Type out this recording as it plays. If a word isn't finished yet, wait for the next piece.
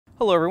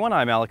Hello everyone,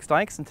 I'm Alex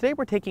Dykes, and today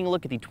we're taking a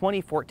look at the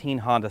 2014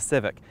 Honda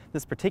Civic.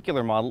 This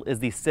particular model is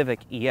the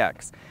Civic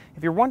EX.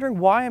 If you're wondering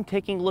why I'm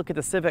taking a look at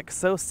the Civic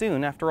so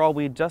soon, after all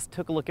we just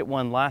took a look at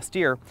one last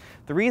year,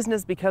 the reason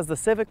is because the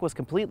Civic was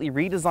completely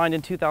redesigned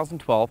in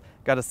 2012,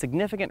 got a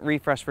significant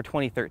refresh for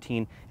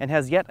 2013, and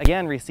has yet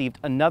again received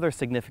another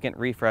significant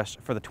refresh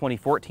for the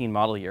 2014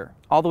 model year.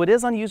 Although it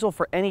is unusual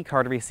for any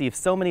car to receive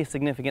so many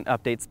significant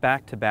updates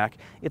back to back,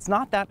 it's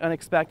not that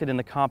unexpected in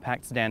the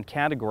compact sedan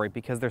category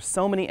because there's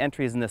so many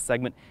entries in this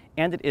segment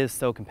and it is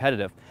so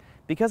competitive.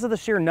 Because of the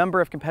sheer number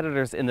of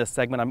competitors in this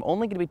segment, I'm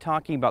only going to be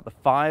talking about the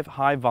 5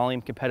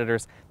 high-volume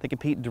competitors that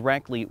compete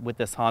directly with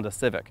this Honda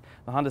Civic.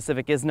 The Honda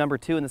Civic is number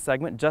 2 in the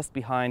segment, just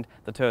behind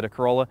the Toyota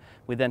Corolla.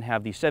 We then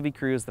have the Chevy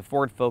Cruze, the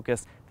Ford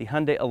Focus, the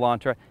Hyundai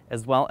Elantra,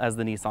 as well as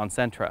the Nissan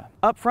Sentra.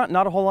 Up front,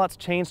 not a whole lot's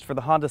changed for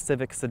the Honda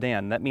Civic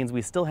sedan. That means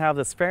we still have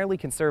this fairly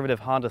conservative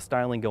Honda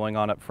styling going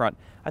on up front.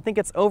 I think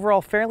it's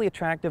overall fairly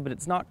attractive, but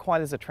it's not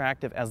quite as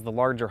attractive as the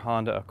larger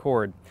Honda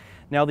Accord.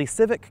 Now, the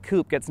Civic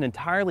Coupe gets an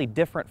entirely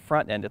different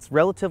front end. It's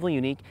relatively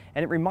unique,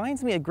 and it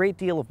reminds me a great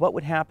deal of what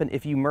would happen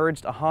if you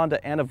merged a Honda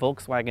and a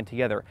Volkswagen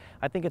together.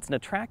 I think it's an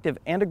attractive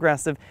and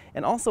aggressive,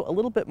 and also a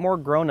little bit more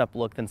grown-up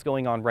look than's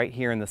going on right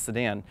here in the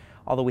sedan.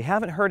 Although we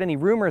haven't heard any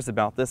rumors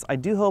about this, I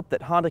do hope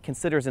that Honda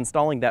considers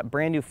installing that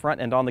brand new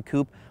front end on the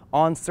Coupe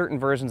on certain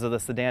versions of the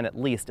sedan, at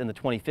least in the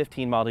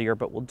 2015 model year,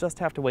 but we'll just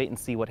have to wait and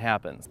see what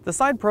happens. The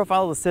side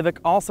profile of the Civic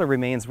also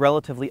remains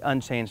relatively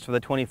unchanged for the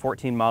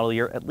 2014 model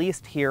year, at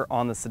least here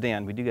on the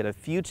sedan. We do get a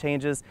few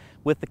changes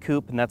with the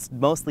Coupe, and that's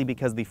mostly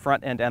because the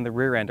front end and the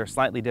rear end are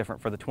slightly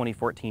different for the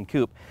 2014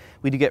 Coupe.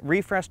 We do get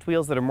refreshed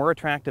wheels that are more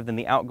attractive than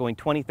the outgoing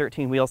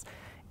 2013 wheels.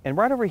 And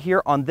right over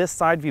here on this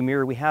side view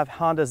mirror, we have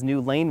Honda's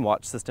new lane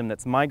watch system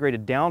that's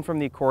migrated down from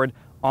the Accord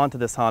onto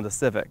this Honda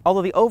Civic.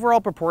 Although the overall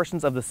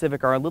proportions of the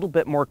Civic are a little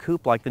bit more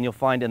coupe-like than you'll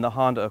find in the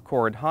Honda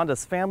Accord,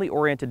 Honda's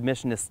family-oriented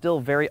mission is still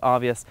very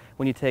obvious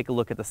when you take a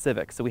look at the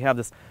Civic. So we have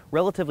this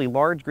relatively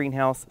large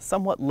greenhouse,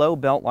 somewhat low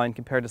belt line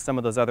compared to some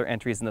of those other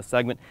entries in the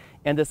segment,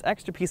 and this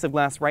extra piece of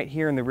glass right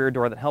here in the rear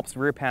door that helps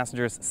rear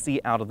passengers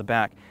see out of the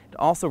back. It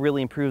also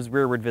really improves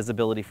rearward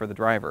visibility for the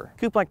driver.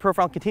 Coupe-like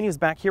profile continues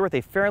back here with a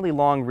fairly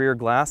long rear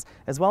glass,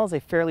 as well as a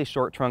fairly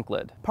short trunk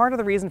lid. Part of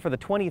the reason for the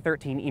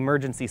 2013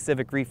 emergency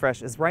Civic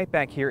refresh is right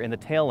back here in the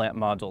tail lamp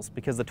modules,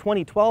 because the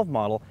 2012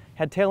 model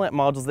had tail lamp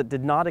modules that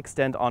did not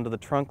extend onto the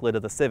trunk lid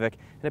of the Civic,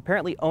 and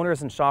apparently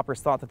owners and shoppers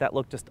thought that that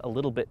looked just a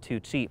little bit too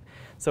cheap.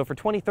 So for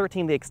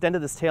 2013 they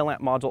extended this tail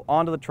lamp module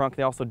onto the trunk.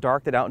 They also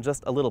darked it out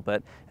just a little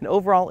bit, and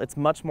overall it's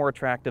much more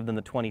attractive than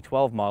the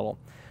 2012 model.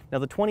 Now,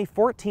 the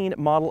 2014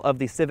 model of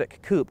the Civic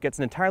Coupe gets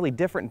an entirely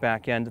different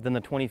back end than the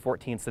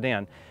 2014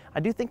 sedan. I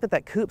do think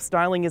that Coupe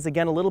styling is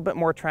again a little bit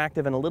more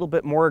attractive and a little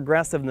bit more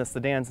aggressive in the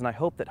sedans, and I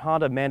hope that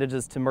Honda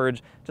manages to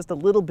merge just a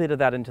little bit of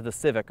that into the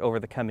Civic over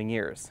the coming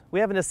years. We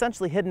have an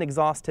essentially hidden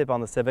exhaust tip on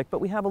the Civic,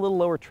 but we have a little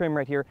lower trim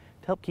right here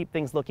to help keep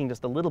things looking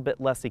just a little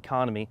bit less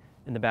economy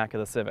in the back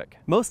of the Civic.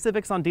 Most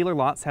Civics on dealer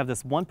lots have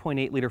this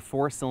 1.8-liter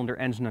 4-cylinder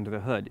engine under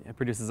the hood. It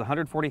produces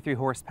 143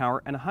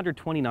 horsepower and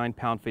 129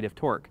 pound-feet of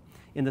torque.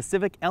 In the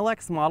Civic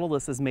LX model,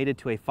 this is mated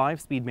to a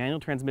 5-speed manual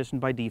transmission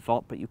by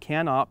default, but you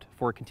can opt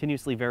for a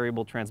continuously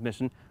variable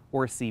transmission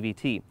or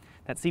CVT.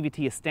 That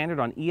CVT is standard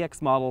on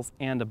EX models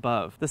and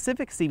above. The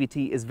Civic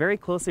CVT is very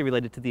closely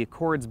related to the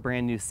Accord's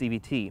brand new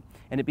CVT,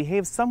 and it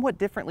behaves somewhat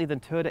differently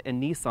than Toyota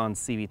and Nissan's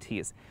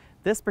CVTs.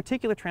 This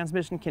particular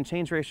transmission can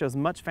change ratios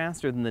much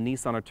faster than the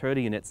Nissan or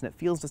Toyota units, and it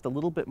feels just a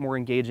little bit more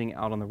engaging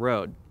out on the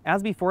road.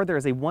 As before, there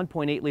is a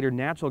 1.8-liter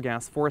natural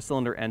gas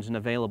 4-cylinder engine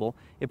available.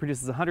 It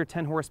produces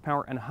 110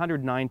 horsepower and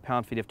 109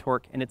 pound-feet of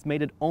torque, and it's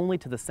mated only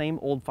to the same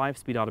old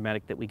 5-speed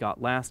automatic that we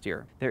got last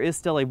year. There is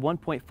still a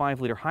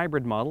 1.5-liter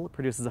hybrid model. It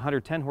produces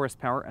 110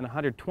 horsepower and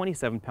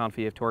 127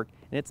 pound-feet of torque,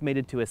 and it's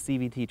mated to a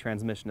CVT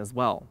transmission as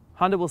well.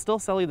 Honda will still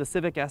sell you the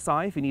Civic Si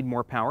if you need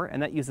more power,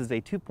 and that uses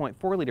a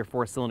 2.4-liter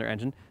 4-cylinder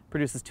engine,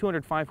 produces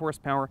 205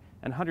 horsepower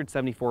and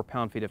 174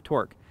 pound-feet of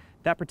torque.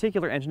 That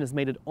particular engine is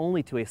mated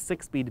only to a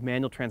 6-speed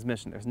manual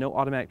transmission. There's no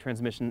automatic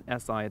transmission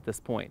Si at this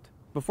point.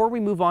 Before we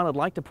move on, I'd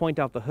like to point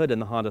out the hood in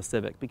the Honda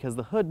Civic, because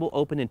the hood will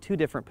open in 2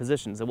 different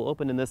positions. It will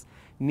open in this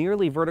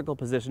nearly vertical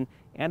position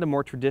and a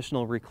more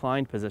traditional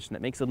reclined position.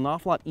 That makes it an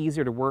awful lot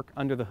easier to work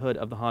under the hood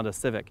of the Honda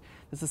Civic.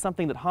 This is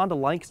something that Honda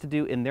likes to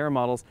do in their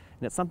models,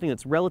 and it's something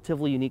that's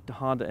relatively unique to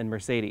Honda and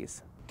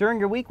Mercedes. During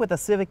your week with the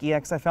Civic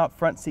EX, I found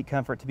front seat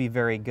comfort to be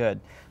very good.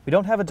 We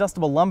don't have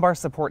adjustable lumbar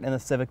support in the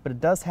Civic, but it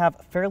does have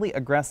fairly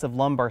aggressive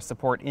lumbar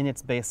support in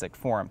its basic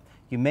form.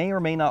 You may or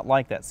may not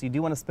like that, so you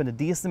do want to spend a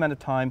decent amount of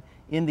time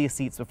in these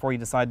seats before you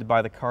decide to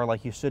buy the car,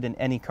 like you should in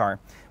any car.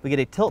 We get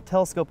a tilt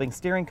telescoping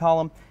steering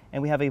column,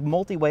 and we have a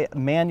multi-way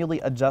manually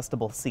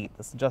adjustable seat.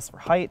 This adjusts for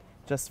height,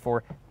 just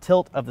for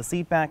tilt of the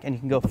seat back, and you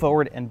can go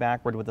forward and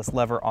backward with this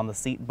lever on the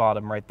seat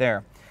bottom right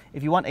there.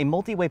 If you want a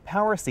multi-way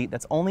power seat,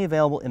 that's only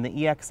available in the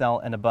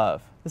EXL and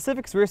above. The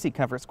Civic's rear seat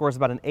comfort scores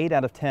about an 8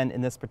 out of 10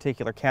 in this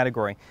particular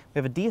category. We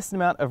have a decent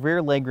amount of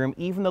rear legroom,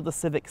 even though the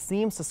Civic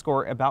seems to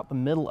score about the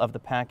middle of the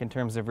pack in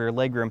terms of rear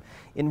legroom.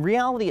 In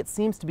reality, it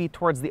seems to be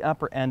towards the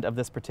upper end of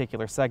this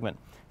particular segment.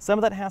 Some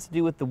of that has to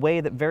do with the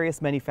way that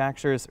various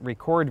manufacturers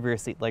record rear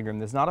seat legroom.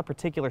 There's not a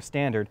particular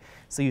standard,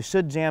 so you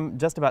should jam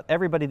just about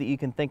everybody that you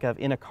can think of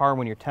in a car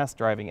when you're test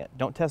driving it.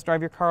 Don't test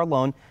drive your car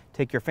alone.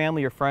 Take your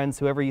family, your friends,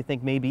 whoever you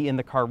think may be in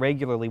the car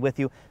regularly with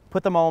you,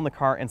 put them all in the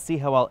car and see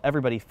how well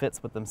everybody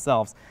fits with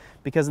themselves.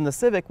 Because in the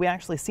Civic, we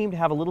actually seem to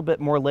have a little bit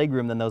more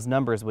legroom than those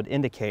numbers would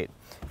indicate.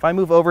 If I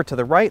move over to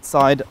the right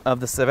side of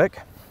the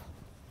Civic,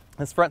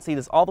 this front seat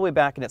is all the way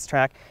back in its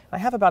track. I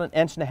have about 1.5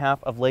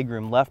 inches of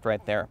legroom left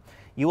right there.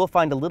 You will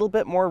find a little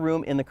bit more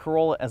room in the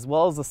Corolla as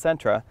well as the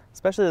Sentra,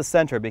 especially the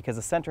Sentra because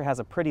the Sentra has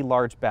a pretty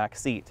large back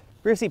seat.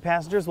 Rear seat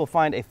passengers will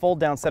find a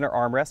fold-down center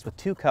armrest with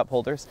 2 cup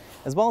holders,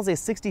 as well as a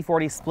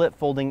 60/40 split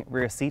folding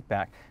rear seat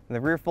back. And the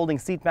rear folding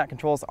seat back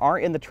controls are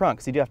in the trunk,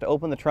 so you do have to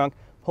open the trunk,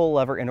 pull a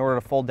lever in order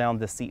to fold down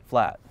this seat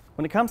flat.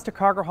 When it comes to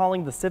cargo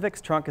hauling, the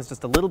Civic's trunk is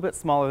just a little bit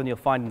smaller than you'll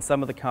find in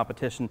some of the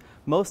competition,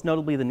 most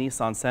notably the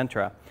Nissan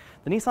Sentra.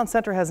 The Nissan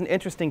Sentra has an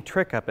interesting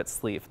trick up its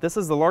sleeve. This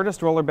is the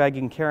largest roller bag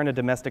you can carry on a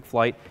domestic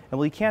flight, and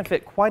while you can't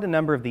fit quite a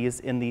number of these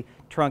in the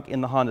trunk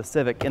in the Honda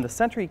Civic, in the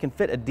Sentra you can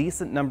fit a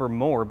decent number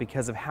more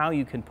because of how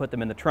you can put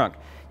them in the trunk.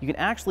 You can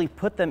actually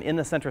put them in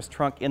the Sentra's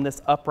trunk in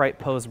this upright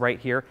pose right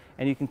here,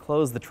 and you can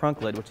close the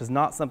trunk lid, which is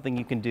not something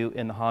you can do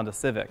in the Honda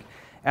Civic.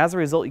 As a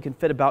result, you can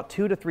fit about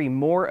 2 to 3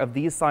 more of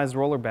these sized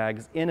roller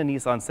bags in a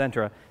Nissan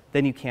Sentra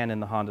than you can in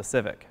the Honda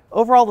Civic.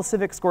 Overall, the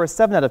Civic scores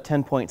 7 out of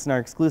 10 points in our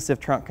exclusive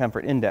Trunk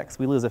Comfort Index.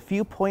 We lose a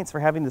few points for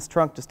having this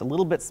trunk just a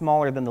little bit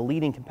smaller than the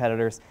leading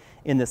competitors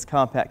in this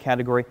compact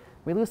category.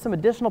 We lose some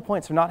additional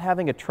points for not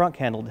having a trunk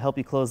handle to help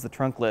you close the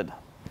trunk lid.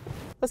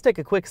 Let's take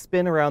a quick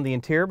spin around the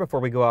interior before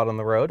we go out on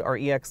the road. Our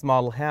EX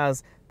model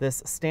has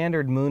this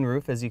standard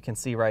moonroof, as you can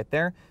see right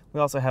there. We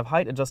also have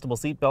height adjustable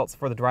seat belts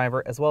for the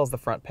driver as well as the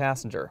front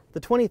passenger. The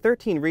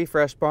 2013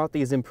 refresh brought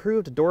these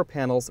improved door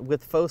panels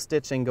with faux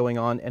stitching going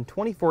on, and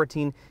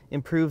 2014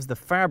 improves the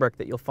fabric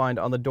that you'll find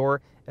on the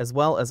door as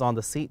well as on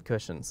the seat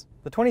cushions.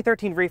 The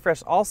 2013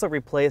 refresh also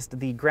replaced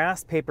the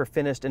grass paper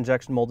finished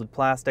injection molded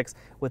plastics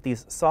with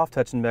these soft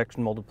touch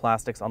injection molded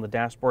plastics on the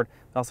dashboard.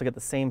 We also get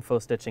the same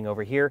faux stitching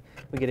over here.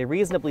 We get a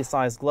reasonably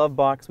sized glove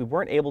box. We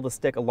weren't able to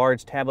stick a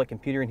large tablet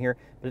computer in here,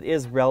 but it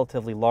is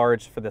relatively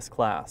large for this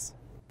class.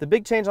 The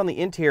big change on the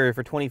interior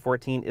for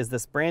 2014 is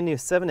this brand new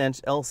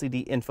 7-inch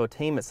LCD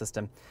infotainment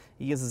system.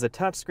 It uses a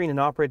touchscreen and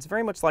operates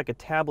very much like a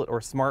tablet or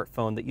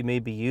smartphone that you may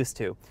be used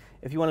to.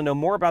 If you want to know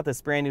more about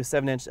this brand new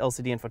 7-inch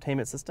LCD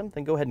infotainment system,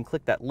 then go ahead and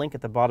click that link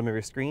at the bottom of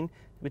your screen.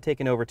 You'll be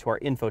taken over to our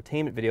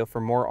infotainment video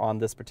for more on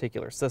this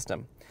particular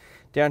system.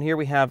 Down here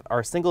we have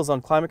our single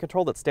zone climate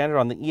control that's standard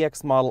on the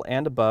EX model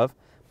and above.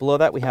 Below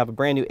that we have a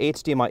brand new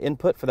HDMI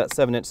input for that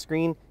 7-inch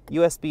screen,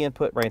 USB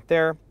input right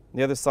there. On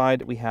the other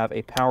side, we have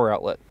a power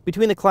outlet.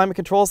 Between the climate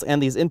controls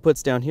and these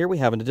inputs down here, we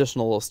have an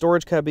additional little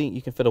storage cubby.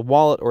 You can fit a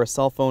wallet or a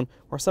cell phone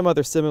or some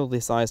other similarly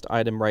sized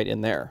item right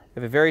in there.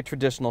 We have a very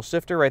traditional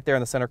shifter right there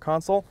in the center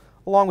console,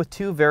 along with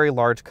 2 very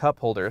large cup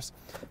holders.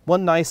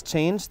 One nice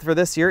change for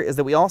this year is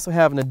that we also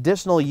have an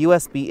additional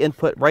USB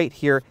input right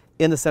here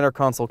in the center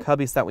console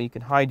cubby, so that way you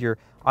can hide your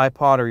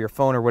iPod or your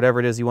phone or whatever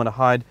it is you want to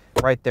hide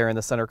right there in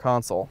the center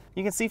console.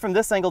 You can see from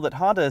this angle that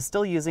Honda is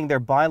still using their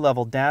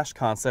bi-level dash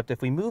concept.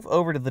 If we move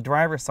over to the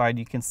driver's side,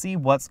 you can see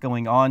what's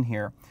going on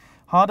here.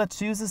 Honda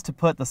chooses to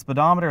put the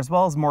speedometer as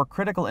well as more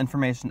critical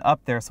information up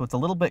there, so it's a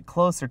little bit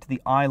closer to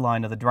the eye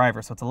line of the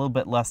driver, so it's a little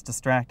bit less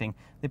distracting.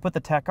 They put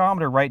the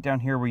tachometer right down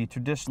here where you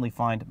traditionally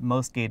find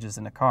most gauges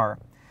in a car.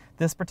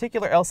 This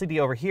particular LCD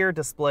over here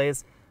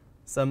displays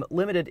some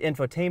limited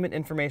infotainment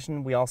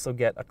information. We also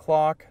get a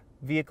clock,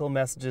 vehicle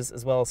messages,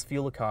 as well as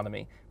fuel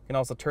economy. You can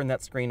also turn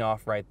that screen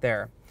off right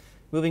there.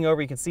 Moving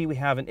over, you can see we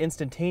have an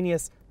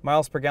instantaneous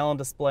miles per gallon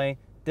display,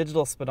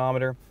 digital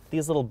speedometer.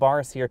 These little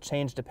bars here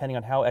change depending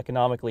on how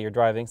economically you're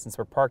driving. Since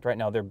we're parked right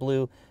now, they're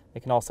blue.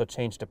 They can also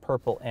change to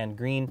purple and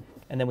green.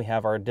 And then we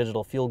have our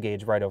digital fuel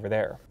gauge right over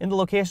there. In the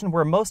location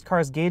where most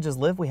cars' gauges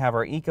live, we have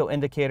our eco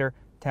indicator,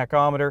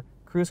 tachometer,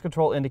 cruise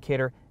control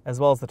indicator, as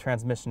well as the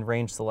transmission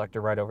range selector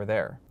right over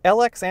there.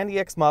 LX and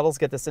EX models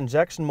get this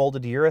injection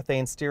molded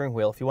urethane steering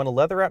wheel. If you want a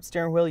leather wrapped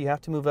steering wheel, you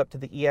have to move up to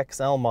the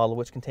EXL model,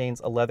 which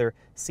contains a leather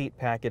seat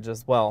package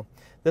as well.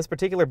 This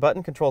particular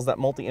button controls that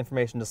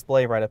multi-information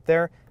display right up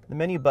there. The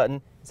menu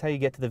button is how you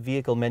get to the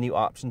vehicle menu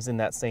options in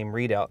that same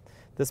readout.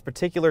 This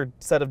particular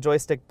set of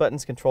joystick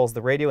buttons controls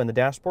the radio and the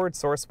dashboard,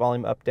 source,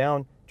 volume up,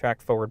 down,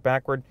 track forward,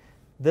 backward.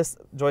 This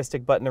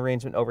joystick button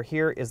arrangement over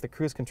here is the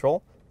cruise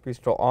control. Cruise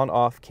control on,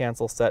 off,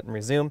 cancel, set, and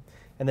resume.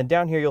 And then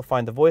down here you'll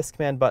find the voice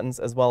command buttons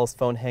as well as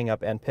phone hang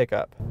up and pick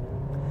up.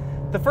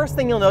 The first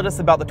thing you'll notice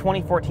about the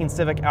 2014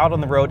 Civic out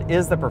on the road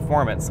is the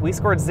performance. We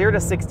scored 0 to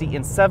 60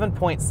 in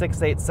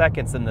 7.68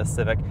 seconds in this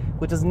Civic,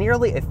 which is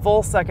nearly a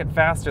full second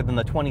faster than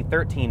the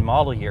 2013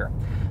 model year.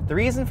 The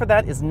reason for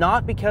that is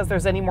not because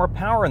there's any more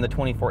power in the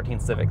 2014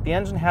 Civic. The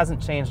engine hasn't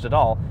changed at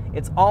all.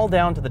 It's all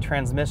down to the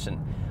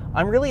transmission.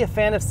 I'm really a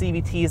fan of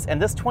CVTs,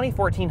 and this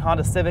 2014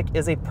 Honda Civic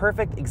is a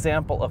perfect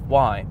example of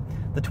why.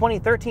 The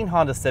 2013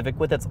 Honda Civic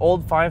with its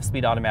old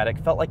 5-speed automatic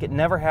felt like it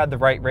never had the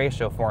right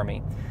ratio for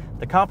me.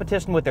 The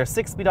competition with their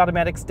 6-speed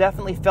automatics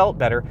definitely felt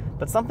better,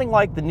 but something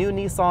like the new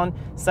Nissan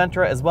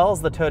Sentra as well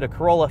as the Toyota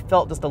Corolla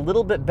felt just a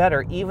little bit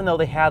better even though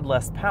they had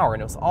less power,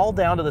 and it was all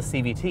down to the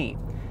CVT.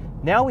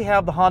 Now we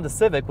have the Honda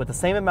Civic with the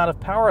same amount of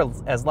power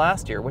as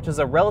last year, which is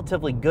a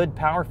relatively good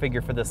power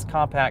figure for this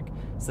compact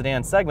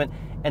sedan segment,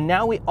 and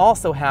now we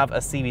also have a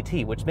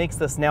CVT, which makes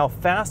this now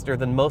faster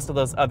than most of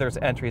those other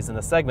entries in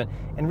the segment,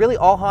 and really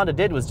all Honda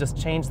did was just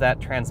change that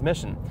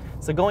transmission.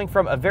 So going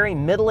from a very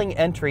middling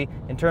entry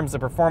in terms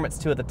of performance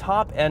to at the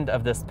top end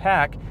of this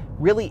pack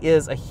really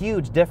is a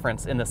huge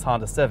difference in this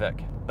Honda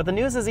Civic. But the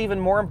news is even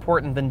more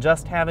important than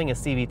just having a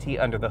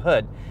CVT under the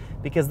hood,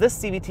 because this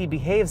CVT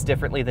behaves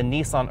differently than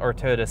Nissan or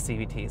Toyota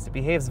CVTs. It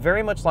behaves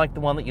very much like the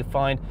one that you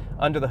find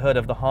under the hood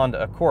of the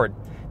Honda Accord,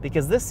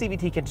 because this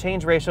CVT can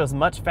change ratios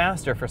much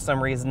faster for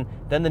some reason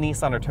than the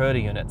Nissan or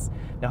Toyota units.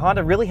 Now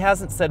Honda really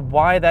hasn't said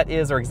why that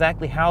is or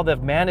exactly how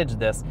they've managed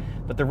this,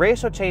 but the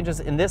ratio changes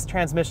in this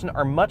transmission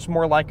are much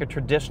more like a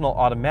traditional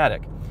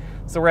automatic.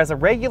 So whereas a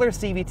regular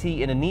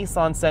CVT in a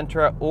Nissan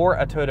Sentra or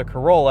a Toyota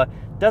Corolla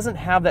doesn't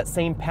have that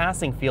same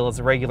passing feel as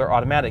a regular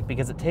automatic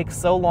because it takes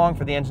so long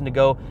for the engine to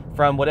go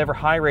from whatever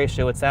high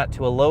ratio it's at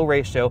to a low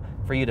ratio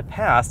for you to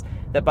pass,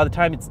 that by the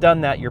time it's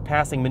done that, your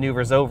passing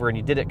maneuver's over and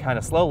you did it kind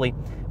of slowly.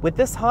 With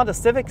this Honda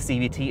Civic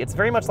CVT, it's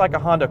very much like a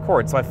Honda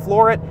Accord. So I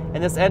floor it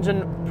and this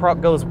engine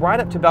goes right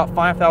up to about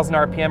 5,000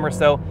 RPM or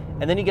so,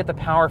 and then you get the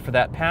power for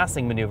that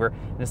passing maneuver.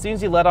 And as soon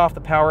as you let off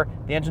the power,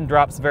 the engine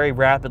drops very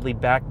rapidly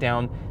back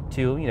down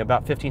to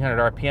about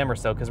 1,500 RPM or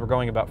so, because we're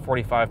going about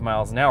 45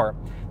 miles an hour.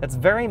 That's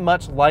very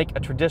much like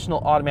a traditional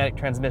automatic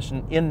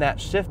transmission in that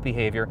shift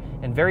behavior,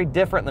 and very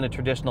different than a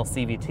traditional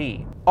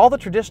CVT. All the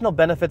traditional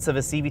benefits of a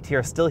CVT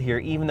are still here,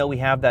 even though we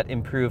have that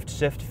improved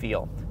shift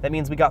feel. That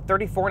means we got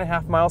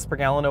 34.5 miles per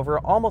gallon over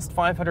almost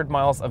 500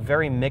 miles of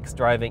very mixed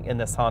driving in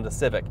this Honda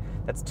Civic.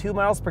 That's 2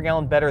 miles per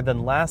gallon better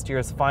than last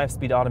year's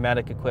 5-speed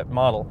automatic equipped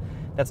model.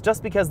 That's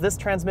just because this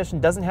transmission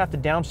doesn't have to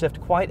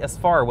downshift quite as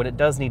far when it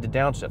does need to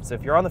downshift. So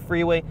if you're on the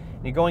freeway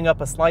and you're going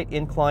up a slight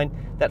incline,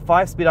 that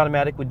 5-speed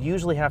automatic would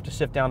usually have to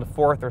shift down to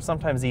 4th or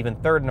sometimes even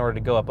 3rd in order to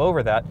go up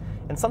over that.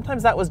 And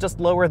sometimes that was just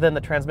lower than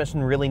the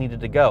transmission really needed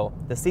to go.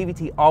 The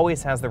CVT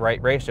always has the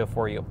right ratio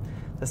for you.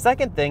 The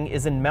second thing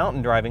is in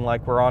mountain driving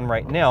like we're on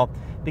right now,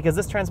 because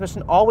this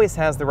transmission always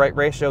has the right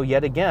ratio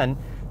yet again,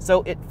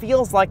 so it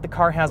feels like the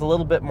car has a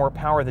little bit more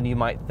power than you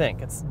might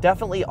think. It's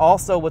definitely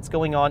also what's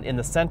going on in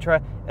the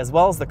Sentra as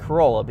well as the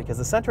Corolla, because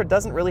the Sentra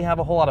doesn't really have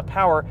a whole lot of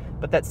power,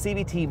 but that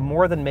CVT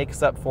more than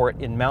makes up for it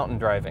in mountain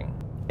driving.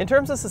 In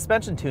terms of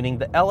suspension tuning,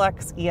 the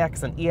LX,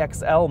 EX, and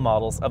EXL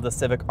models of the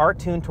Civic are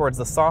tuned towards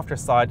the softer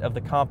side of the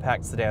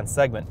compact sedan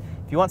segment.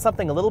 If you want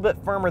something a little bit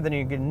firmer, then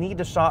you're going to need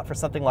to shop for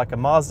something like a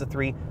Mazda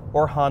 3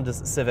 or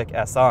Honda's Civic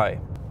Si.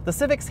 The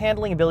Civic's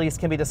handling abilities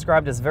can be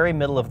described as very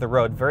middle of the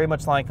road, very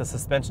much like the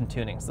suspension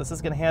tunings. This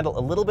is going to handle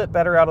a little bit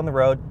better out on the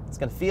road. It's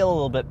going to feel a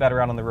little bit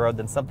better out on the road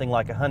than something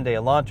like a Hyundai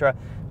Elantra,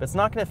 but it's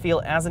not going to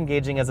feel as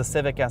engaging as a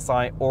Civic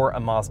Si or a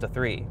Mazda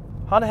 3.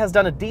 Honda has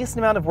done a decent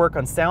amount of work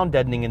on sound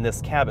deadening in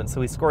this cabin, so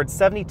we scored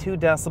 72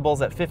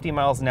 decibels at 50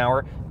 miles an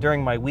hour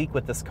during my week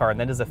with this car, and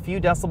that is a few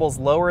decibels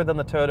lower than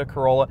the Toyota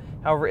Corolla.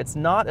 However, it's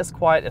not as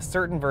quiet as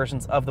certain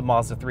versions of the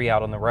Mazda 3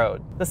 out on the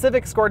road. The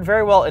Civic scored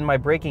very well in my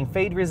braking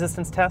fade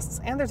resistance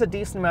tests, and there's a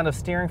decent amount of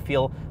steering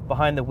feel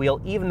behind the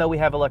wheel, even though we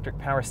have electric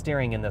power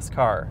steering in this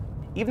car.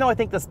 Even though I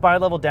think this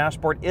bi-level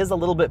dashboard is a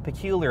little bit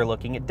peculiar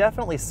looking, it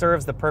definitely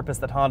serves the purpose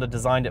that Honda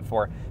designed it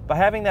for. By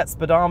having that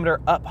speedometer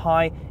up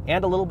high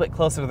and a little bit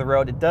closer to the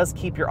road, it does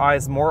keep your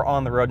eyes more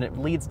on the road, and it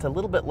leads to a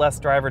little bit less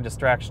driver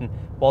distraction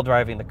while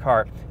driving the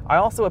car. I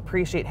also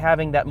appreciate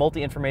having that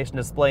multi-information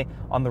display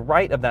on the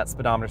right of that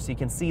speedometer so you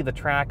can see the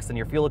tracks and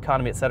your fuel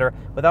economy, etc.,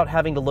 without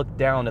having to look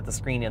down at the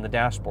screen in the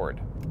dashboard.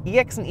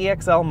 EX and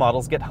EXL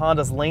models get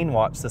Honda's lane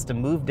watch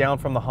system moved down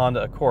from the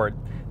Honda Accord.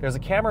 There's a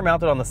camera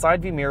mounted on the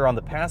side view mirror on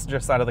the passenger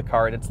side of the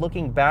car, and it's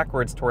looking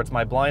backwards towards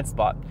my blind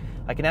spot.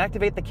 I can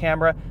activate the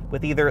camera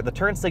with either the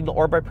turn signal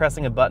or by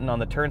pressing a button on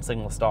the turn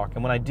signal stalk,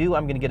 and when I do,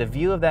 I'm going to get a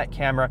view of that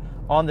camera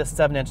on this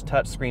 7-inch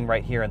touchscreen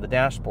right here in the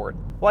dashboard.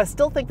 Well, I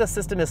still think the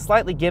system is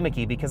slightly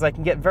gimmicky because I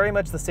can get very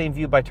much the same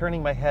view by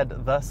turning my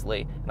head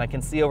thusly, and I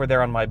can see over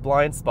there on my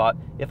blind spot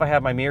if I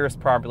have my mirrors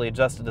properly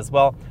adjusted as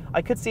well.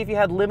 I could see if you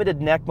had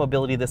limited neck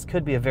mobility, this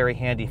could be a very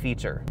handy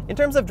feature. In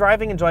terms of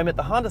driving enjoyment,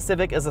 the Honda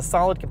Civic is a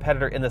solid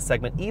competitor in this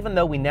segment, even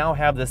though we now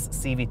have this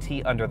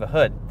CVT under the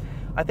hood.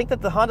 I think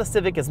that the Honda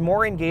Civic is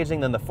more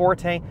engaging than the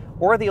Forte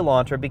or the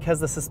Elantra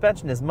because the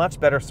suspension is much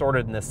better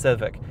sorted in this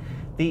Civic.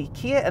 The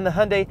Kia and the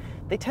Hyundai,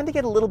 they tend to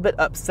get a little bit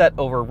upset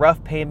over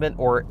rough pavement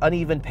or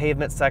uneven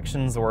pavement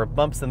sections or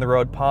bumps in the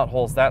road,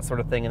 potholes, that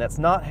sort of thing, and that's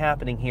not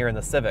happening here in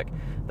the Civic.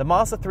 The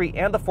Mazda 3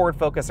 and the Ford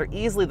Focus are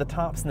easily the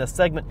tops in this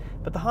segment,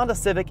 but the Honda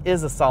Civic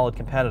is a solid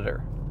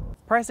competitor.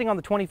 Pricing on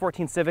the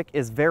 2014 Civic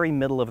is very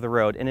middle of the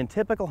road, and in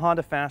typical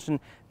Honda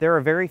fashion, there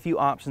are very few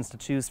options to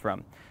choose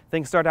from.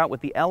 Things start out with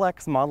the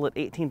LX model at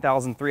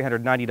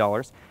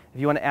 $18,390.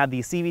 If you want to add the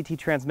CVT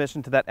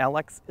transmission to that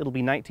LX, it'll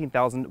be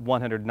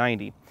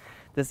 $19,190.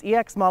 This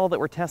EX model that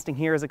we're testing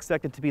here is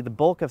expected to be the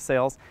bulk of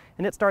sales,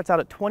 and it starts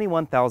out at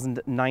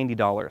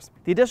 $21,090.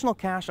 The additional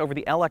cash over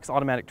the LX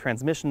automatic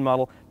transmission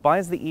model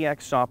buys the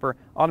EX shopper,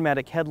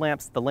 automatic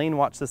headlamps, the lane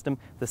watch system,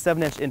 the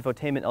 7-inch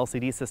infotainment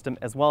LCD system,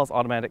 as well as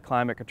automatic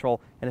climate control,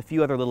 and a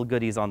few other little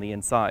goodies on the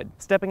inside.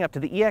 Stepping up to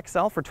the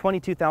EXL for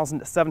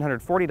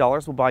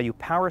 $22,740 will buy you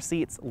power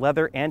seats,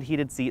 leather and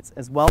heated seats,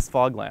 as well as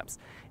fog lamps.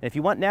 And if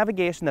you want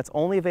navigation, that's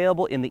only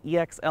available in the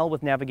EXL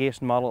with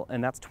navigation model,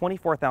 and that's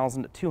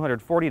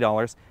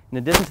 $24,240. In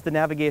addition to the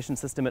navigation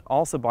system, it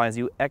also buys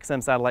you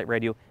XM satellite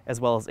radio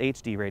as well as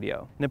HD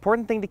radio. An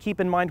important thing to keep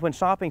in mind when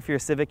shopping for your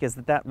Civic is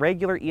that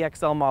regular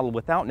EXL model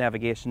without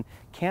navigation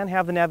can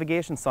have the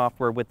navigation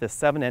software with this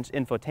 7-inch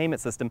infotainment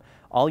system.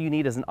 All you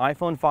need is an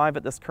iPhone 5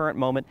 at this current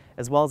moment,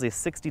 as well as a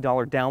 $60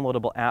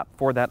 downloadable app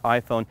for that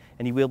iPhone,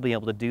 and you will be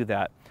able to do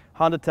that.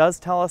 Honda does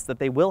tell us that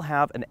they will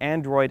have an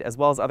Android as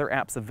well as other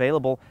apps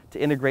available to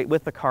integrate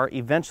with the car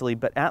eventually,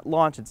 but at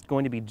launch it's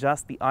going to be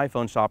just the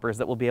iPhone shoppers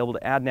that will be able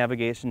to add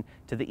navigation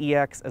to the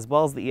EX as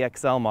well as the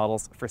EXL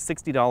models for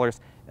 $60,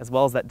 as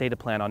well as that data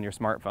plan on your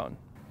smartphone.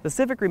 The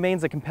Civic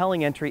remains a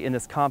compelling entry in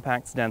this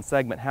compact sedan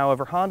segment.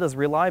 However, Honda's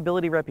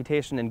reliability,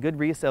 reputation, and good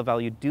resale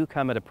value do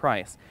come at a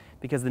price,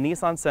 because the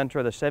Nissan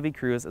Sentra, the Chevy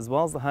Cruze, as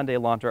well as the Hyundai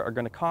Elantra are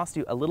going to cost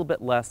you a little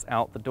bit less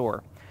out the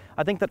door.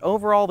 I think that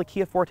overall the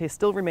Kia Forte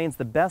still remains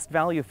the best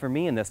value for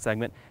me in this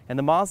segment, and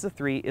the Mazda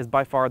 3 is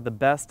by far the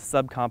best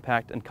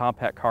subcompact and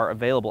compact car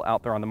available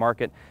out there on the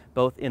market,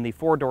 both in the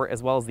 4-door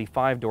as well as the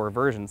 5-door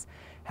versions.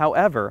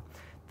 However,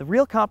 the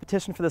real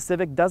competition for the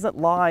Civic doesn't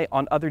lie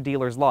on other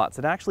dealers' lots.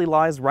 It actually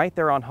lies right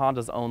there on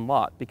Honda's own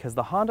lot, because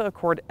the Honda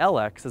Accord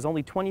LX is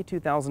only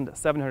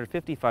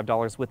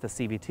 $22,755 with the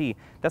CVT.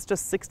 That's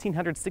just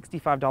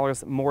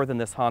 $1,665 more than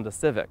this Honda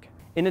Civic.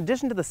 In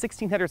addition to the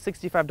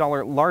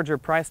 $1,665 larger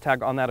price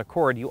tag on that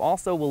Accord, you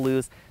also will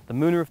lose the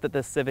moonroof that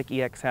this Civic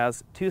EX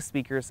has, 2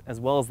 speakers, as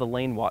well as the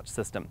lane watch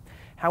system.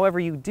 However,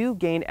 you do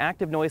gain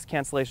active noise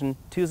cancellation,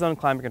 2-zone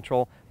climate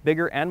control,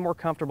 bigger and more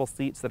comfortable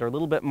seats that are a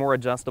little bit more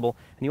adjustable,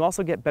 and you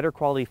also get better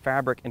quality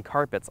fabric and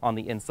carpets on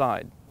the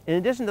inside. In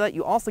addition to that,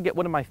 you also get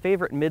one of my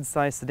favorite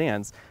mid-size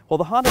sedans. While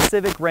the Honda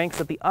Civic ranks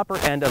at the upper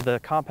end of the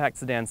compact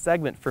sedan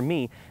segment, for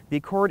me, the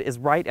Accord is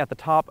right at the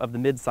top of the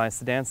mid-size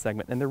sedan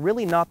segment, and they're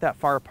really not that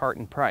far apart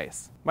in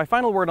price. My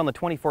final word on the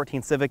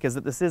 2014 Civic is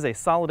that this is a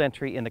solid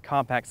entry in the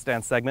compact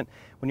sedan segment.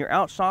 When you're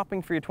out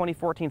shopping for your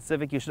 2014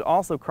 Civic, you should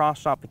also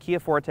cross-shop the Kia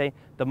Forte,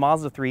 the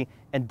Mazda 3,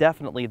 and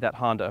definitely that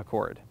Honda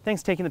Accord.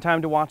 Thanks for taking the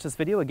time to watch this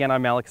video. Again,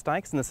 I'm Alex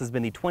Dykes, and this has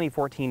been the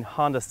 2014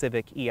 Honda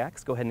Civic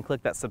EX. Go ahead and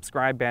click that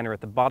subscribe banner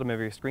at the bottom of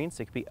your screen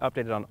so you can be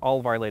updated on all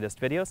of our latest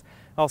videos.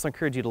 I also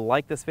encourage you to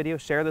like this video,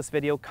 share this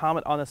video,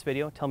 comment on this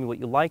video, tell me what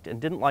you liked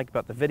and didn't like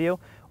about the video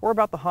or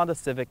about the Honda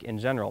Civic in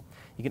general.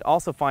 You can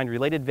also find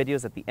related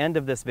videos at the end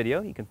of this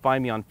video. You can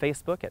find me on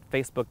Facebook at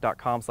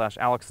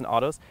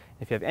facebook.com/alexandautos.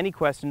 If you have any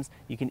questions,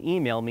 you can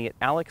email me at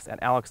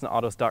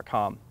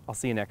alex@alexandautos.com. I'll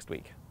see you next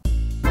week.